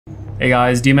Hey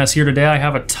guys, DMS here today. I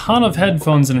have a ton of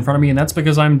headphones in front of me, and that's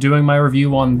because I'm doing my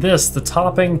review on this, the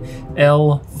Topping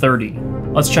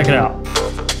L30. Let's check it out.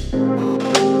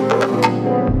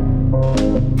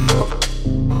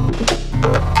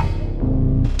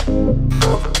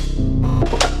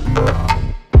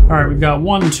 All right, we've got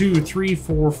 1, 2, 3,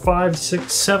 4, 5,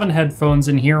 6, 7 headphones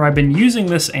in here. I've been using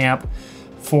this amp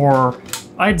for,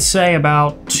 I'd say,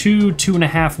 about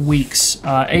 2.5 weeks,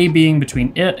 A being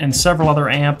between it and several other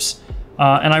amps.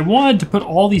 And I wanted to put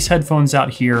all these headphones out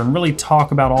here and really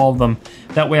talk about all of them.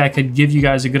 That way I could give you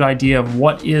guys a good idea of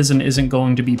what is and isn't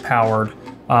going to be powered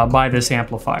by this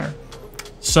amplifier.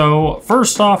 So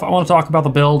first off, I want to talk about the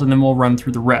build and then we'll run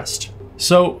through the rest.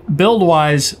 So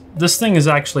build-wise, this thing is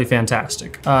actually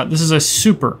fantastic. This is a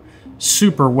super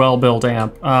well-built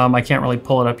amp. I can't really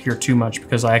pull it up here too much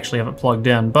because I actually have it plugged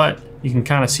in, but you can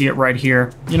kind of see it right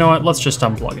here. You know what, let's just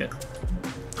unplug it.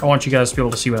 I want you guys to be able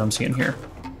to see what I'm seeing here.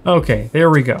 Okay,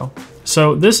 there we go.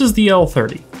 So this is the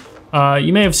L30.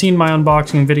 You may have seen my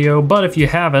unboxing video, but if you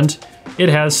haven't, it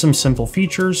has some simple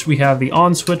features. We have the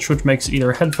on switch, which makes either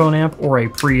a headphone amp or a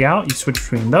pre-out. You switch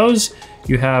between those.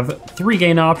 You have 3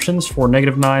 gain options for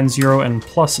 -9, 0, and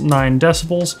 +9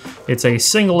 decibels. It's a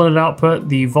single input output.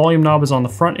 The volume knob is on the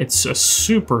front. It's a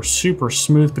super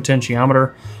smooth potentiometer.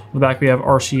 On the back we have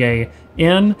RCA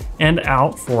in and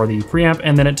out for the preamp,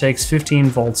 and then it takes 15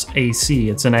 volts AC.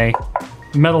 It's in a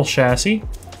metal chassis.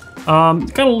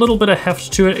 Got a little bit of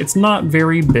heft to it. It's not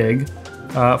very big.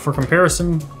 For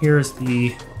comparison, here's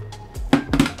the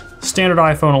standard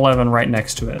iPhone 11 right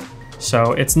next to it.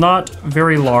 So it's not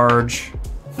very large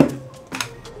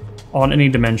on any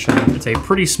dimension. It's a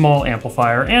pretty small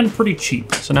amplifier and pretty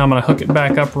cheap. So now I'm gonna hook it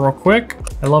back up real quick.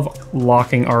 I love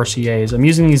locking RCAs. I'm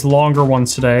using these longer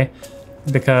ones today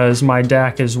because my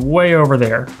DAC is way over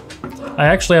there. I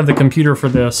actually have the computer for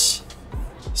this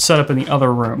set up in the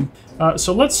other room.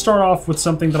 So let's start off with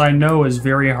something that I know is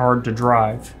very hard to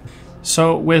drive.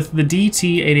 So with the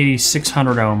DT880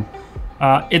 600 ohm,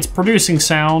 it's producing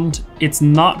sound. It's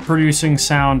not producing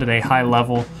sound at a high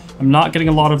level. I'm not getting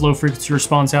a lot of low frequency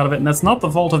response out of it, and that's not the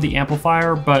fault of the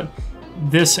amplifier, but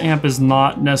this amp is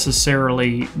not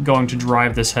necessarily going to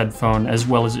drive this headphone as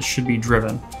well as it should be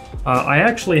driven. I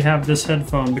actually have this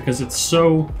headphone because it's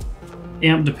so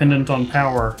amp dependent on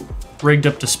power, rigged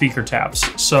up to speaker taps.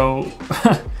 So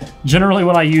generally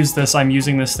when I use this, I'm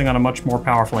using this thing on a much more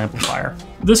powerful amplifier.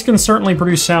 This can certainly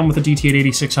produce sound with the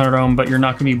DT880 600 ohm, but you're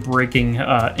not gonna be breaking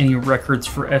any records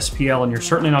for SPL, and you're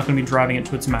certainly not gonna be driving it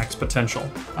to its max potential.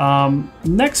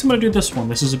 Next, I'm gonna do this one.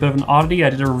 This is a bit of an oddity. I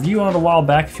did a review on it a while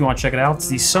back if you wanna check it out. It's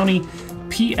the Sony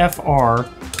PFR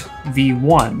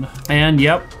V1, and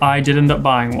yep, I did end up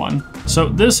buying one. So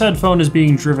this headphone is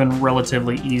being driven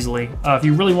relatively easily. If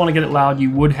you really want to get it loud,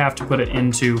 you would have to put it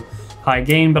into high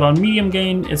gain, but on medium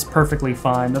gain, it's perfectly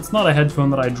fine. That's not a headphone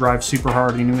that I drive super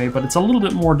hard anyway, but it's a little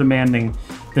bit more demanding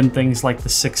than things like the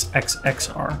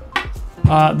 6XX are.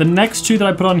 The next two that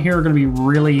I put on here are going to be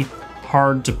really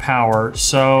hard to power,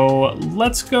 so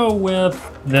let's go with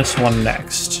this one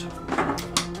next.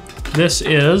 This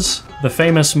is the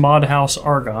famous Mod House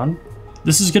Argon.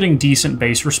 This is getting decent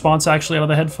bass response actually out of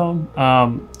the headphone.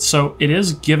 So it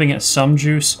is giving it some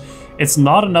juice. It's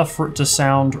not enough for it to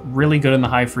sound really good in the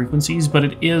high frequencies, but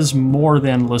it is more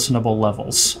than listenable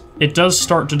levels. It does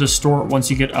start to distort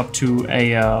once you get up to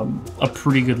a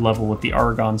pretty good level with the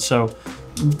Argon. So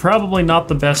probably not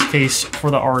the best case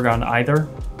for the Argon either.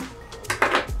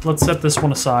 Let's set this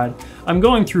one aside. I'm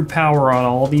going through power on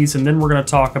all these, and then we're going to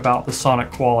talk about the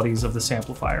sonic qualities of this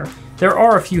amplifier. There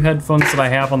are a few headphones that I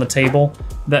have on the table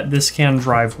that this can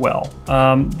drive well.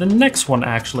 The next one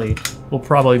actually will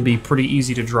probably be pretty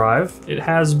easy to drive. It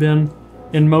has been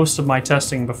in most of my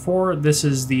testing before. This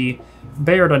is the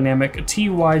Beyerdynamic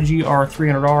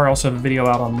TYGR300R. I also have a video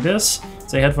out on this.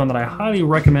 It's a headphone that I highly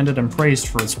recommended and praised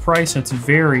for its price, and it's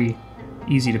very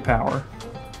easy to power.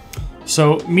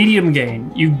 So medium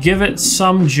gain, you give it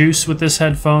some juice with this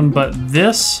headphone, but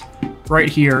this right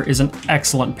here is an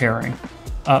excellent pairing.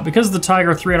 Because the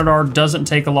Tiger 300R doesn't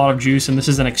take a lot of juice, and this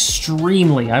is an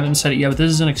extremely, I haven't said it yet, but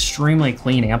this is an extremely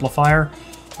clean amplifier.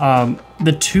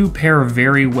 The two pair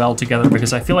very well together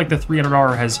because I feel like the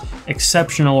 300R has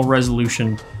exceptional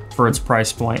resolution for its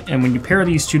price point, and when you pair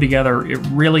these two together, it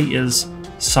really is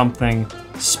something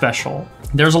special.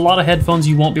 There's a lot of headphones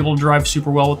you won't be able to drive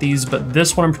super well with these, but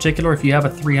this one in particular, if you have a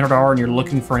 300R and you're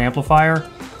looking for an amplifier,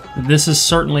 this is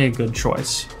certainly a good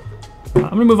choice. I'm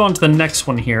gonna move on to the next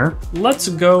one here. Let's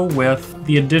go with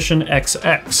the Edition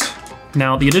XX.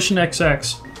 Now, the Edition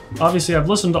XX, obviously I've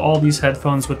listened to all these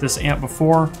headphones with this amp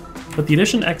before, but the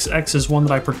Edition XX is one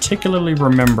that I particularly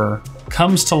remember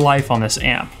comes to life on this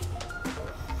amp.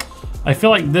 I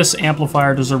feel like this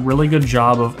amplifier does a really good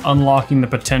job of unlocking the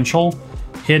potential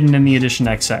hidden in the Edition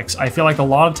XX. I feel like a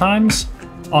lot of times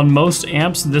on most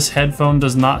amps, this headphone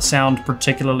does not sound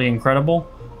particularly incredible,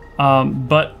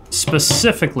 but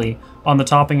specifically on the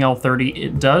Topping L30,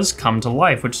 it does come to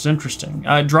life, which is interesting.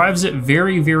 It drives it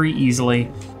very, very easily.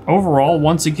 Overall,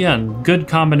 once again, good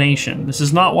combination. This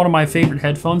is not one of my favorite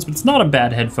headphones, but it's not a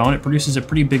bad headphone. It produces a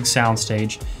pretty big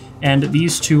soundstage, and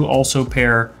these two also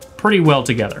pair pretty well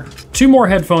together. Two more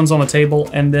headphones on the table,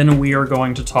 and then we are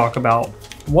going to talk about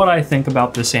what I think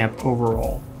about this amp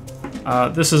overall.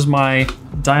 This is my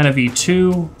Dyna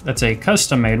V2. That's a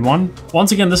custom-made one.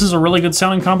 Once again, this is a really good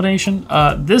sounding combination.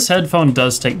 This headphone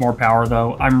does take more power,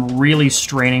 though. I'm really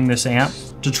straining this amp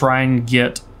to try and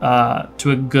get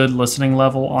to a good listening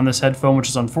level on this headphone, which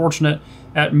is unfortunate.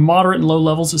 At moderate and low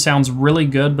levels, it sounds really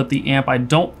good, but the amp I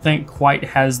don't think quite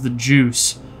has the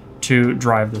juice to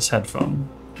drive this headphone,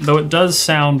 though it does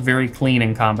sound very clean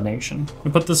in combination. We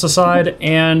put this aside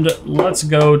and let's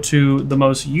go to the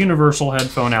most universal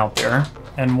headphone out there,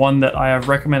 and one that I have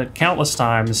recommended countless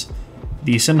times,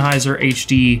 the Sennheiser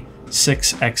HD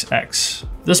 6XX.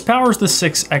 This powers the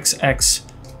 6XX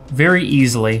very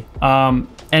easily, and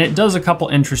it does a couple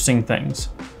interesting things.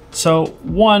 So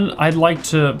one, I'd like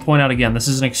to point out again, this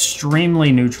is an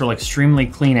extremely neutral, extremely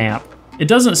clean amp. It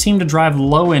doesn't seem to drive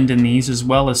low end in these as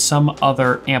well as some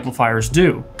other amplifiers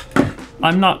do.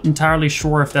 I'm not entirely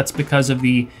sure if that's because of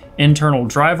the internal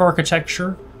drive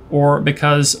architecture or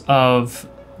because of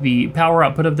the power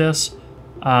output of this.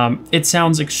 It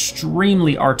sounds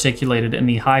extremely articulated in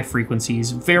the high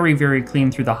frequencies, very, very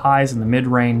clean through the highs and the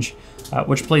mid-range,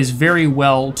 which plays very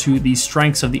well to the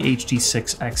strengths of the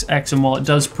HD6XX. And while it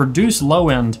does produce low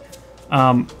end,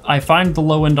 I find the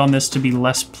low end on this to be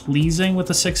less pleasing with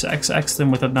the 6XX than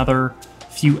with another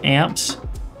few amps.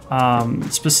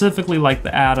 Specifically like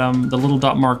the Atom, the Little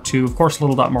Dot Mark II. Of course,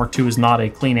 Little Dot Mark II is not a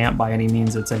clean amp by any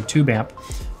means, it's a tube amp.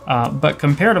 But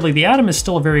comparatively, the Atom is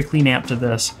still a very clean amp to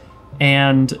this,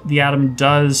 and the Atom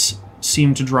does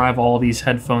seem to drive all of these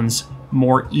headphones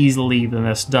more easily than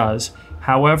this does.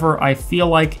 However, I feel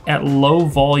like at low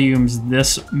volumes,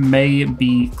 this may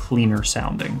be cleaner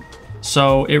sounding.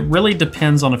 So it really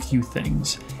depends on a few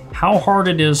things. How hard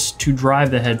it is to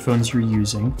drive the headphones you're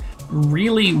using,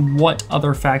 really what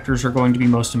other factors are going to be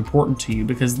most important to you,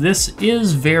 because this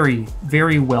is very,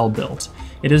 very well built.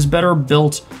 It is better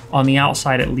built on the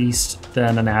outside at least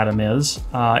than an Atom is.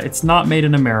 It's not made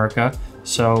in America,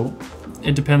 so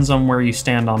it depends on where you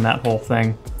stand on that whole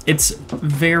thing. It's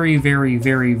very, very,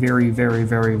 very, very, very,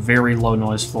 very, very low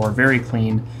noise floor, very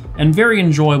clean, and very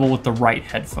enjoyable with the right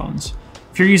headphones.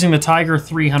 If you're using the Tiger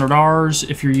 300Rs,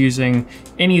 if you're using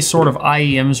any sort of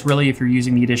IEMs, really, if you're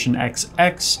using the Edition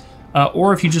XX,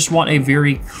 or if you just want a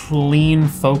very clean,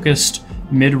 focused,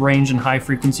 mid-range and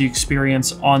high-frequency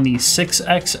experience on the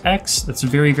 6XX, that's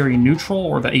very, very neutral,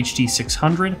 or the HD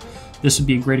 600, this would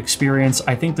be a great experience.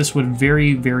 I think this would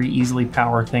very, very easily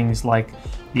power things like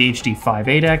the HD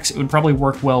 58X. It would probably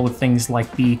work well with things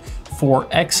like the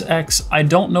 4XX. I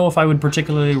don't know if I would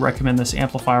particularly recommend this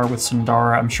amplifier with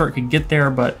Sundara. I'm sure it could get there,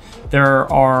 but there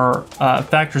are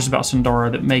factors about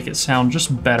Sundara that make it sound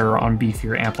just better on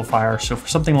beefier amplifier. So for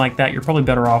something like that, you're probably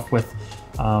better off with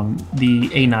the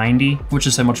A90, which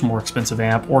is a much more expensive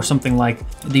amp, or something like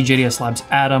the JDS Labs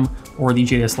Atom or the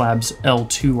JDS Labs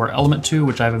L2 or Element 2,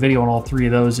 which I have a video on all three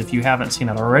of those if you haven't seen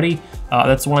it already.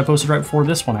 That's the one I posted right before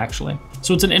this one, actually.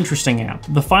 So it's an interesting amp.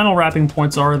 The final wrapping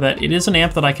points are that it is an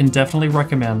amp that I can definitely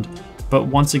recommend, but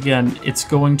once again, it's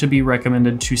going to be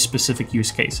recommended to specific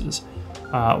use cases.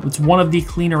 It's one of the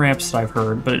cleaner amps that I've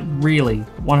heard, but it really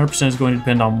 100% is going to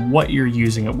depend on what you're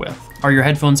using it with. Are your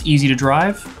headphones easy to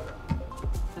drive?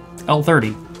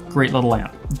 L30, great little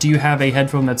amp. Do you have a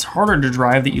headphone that's harder to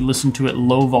drive that you listen to at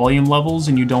low volume levels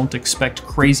and you don't expect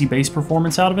crazy bass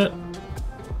performance out of it?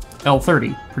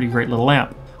 L30, pretty great little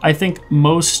amp. I think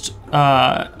most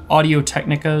Audio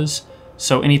Technicas,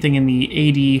 so anything in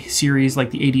the AD series like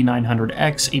the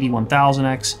AD900X,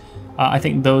 AD1000X, I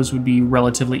think those would be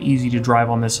relatively easy to drive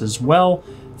on this as well.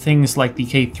 Things like the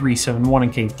K371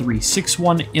 and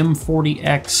K361,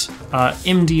 M40X,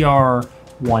 MDR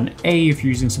 1A, if you're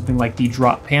using something like the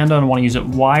Drop Panda and want to use it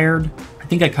wired. I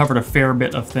think I covered a fair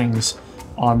bit of things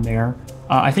on there.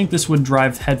 I think this would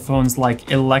drive headphones like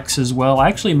Elex as well. I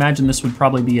actually imagine this would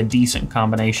probably be a decent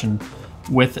combination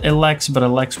with Elex, but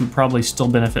Elex would probably still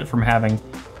benefit from having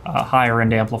higher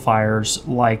end amplifiers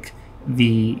like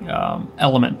the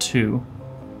Element 2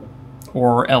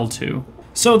 or L2.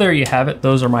 So there you have it.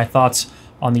 Those are my thoughts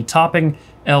on the Topping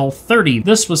L30.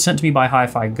 This was sent to me by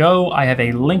Hi-Fi Go. I have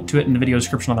a link to it in the video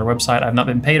description on their website. I've not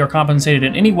been paid or compensated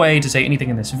in any way to say anything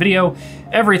in this video.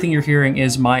 Everything you're hearing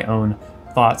is my own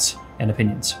thoughts and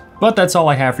opinions. But that's all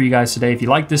I have for you guys today. If you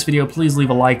like this video, please leave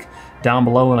a like down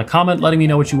below and a comment letting me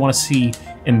know what you want to see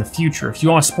in the future. If you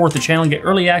want to support the channel and get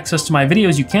early access to my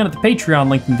videos, you can at the Patreon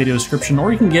link in the video description,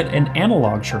 or you can get an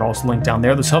analog shirt also linked down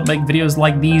there. This helps make videos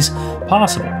like these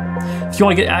possible. If you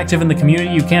want to get active in the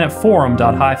community, you can at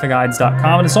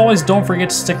forum.hifiguides.com. And as always, don't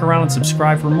forget to stick around and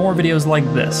subscribe for more videos like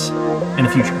this in the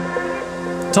future.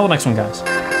 Until the next one, guys.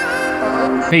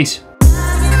 Peace.